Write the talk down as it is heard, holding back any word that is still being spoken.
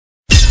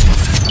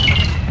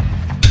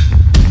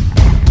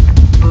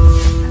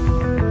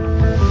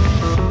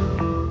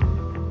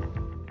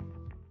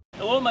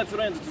my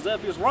friends, it is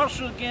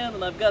FPSRussia again,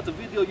 and I've got the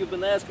video you've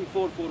been asking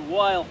for a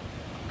while.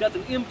 I've got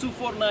an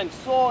M249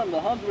 SAW and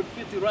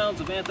 150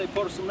 rounds of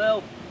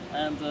anti-personnel,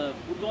 and we're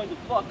going to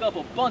fuck up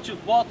a bunch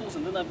of bottles,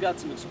 and then I've got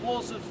some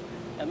explosives,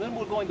 and then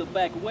we're going to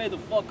back way the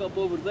fuck up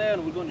over there,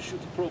 and we're going to shoot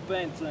the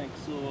propane tank.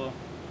 So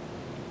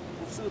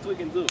let's see what we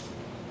can do.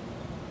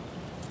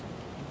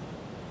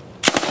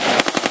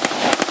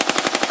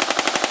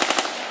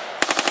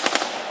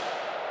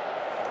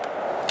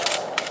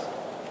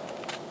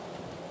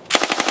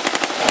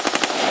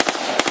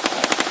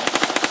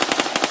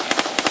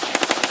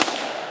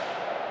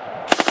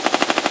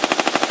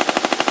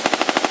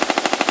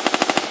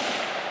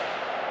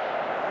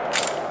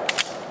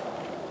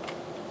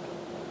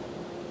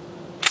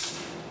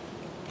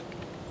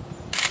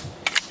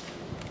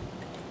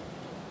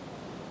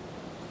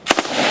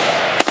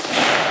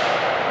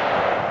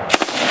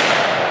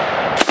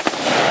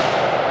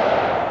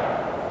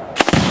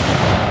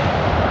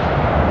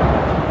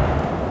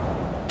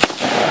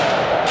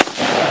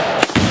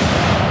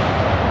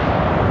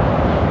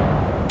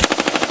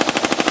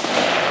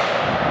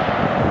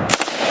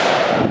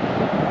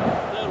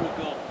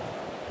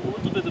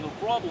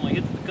 I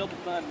hit it a couple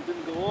times and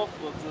didn't go off,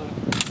 but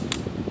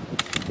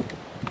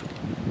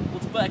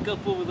let's back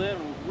up over there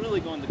and we're really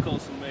going to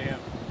cause some mayhem.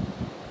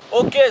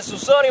 Okay, so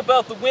sorry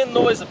about the wind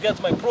noise. I've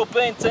got my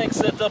propane tank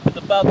set up at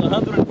about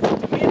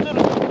 150 meters.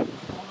 I'm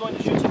going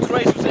to shoot some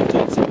tracers into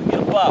it and see if we can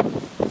get a pop.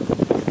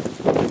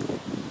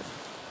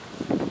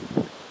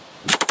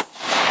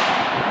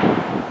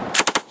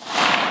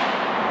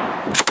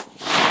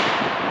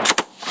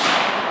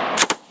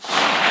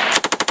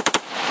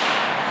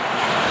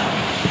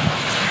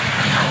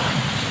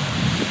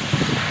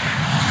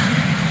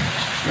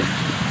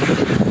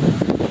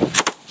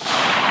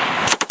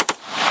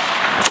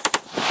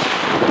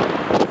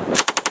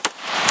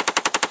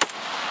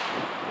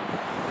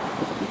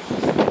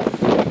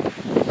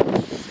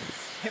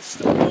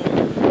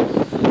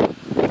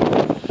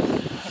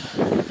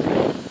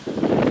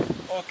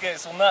 Okay,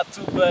 so not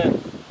too bad.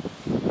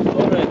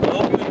 Alright, I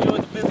hope you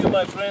enjoyed the video,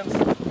 my friends.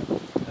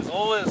 As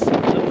always,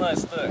 have a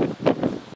nice day.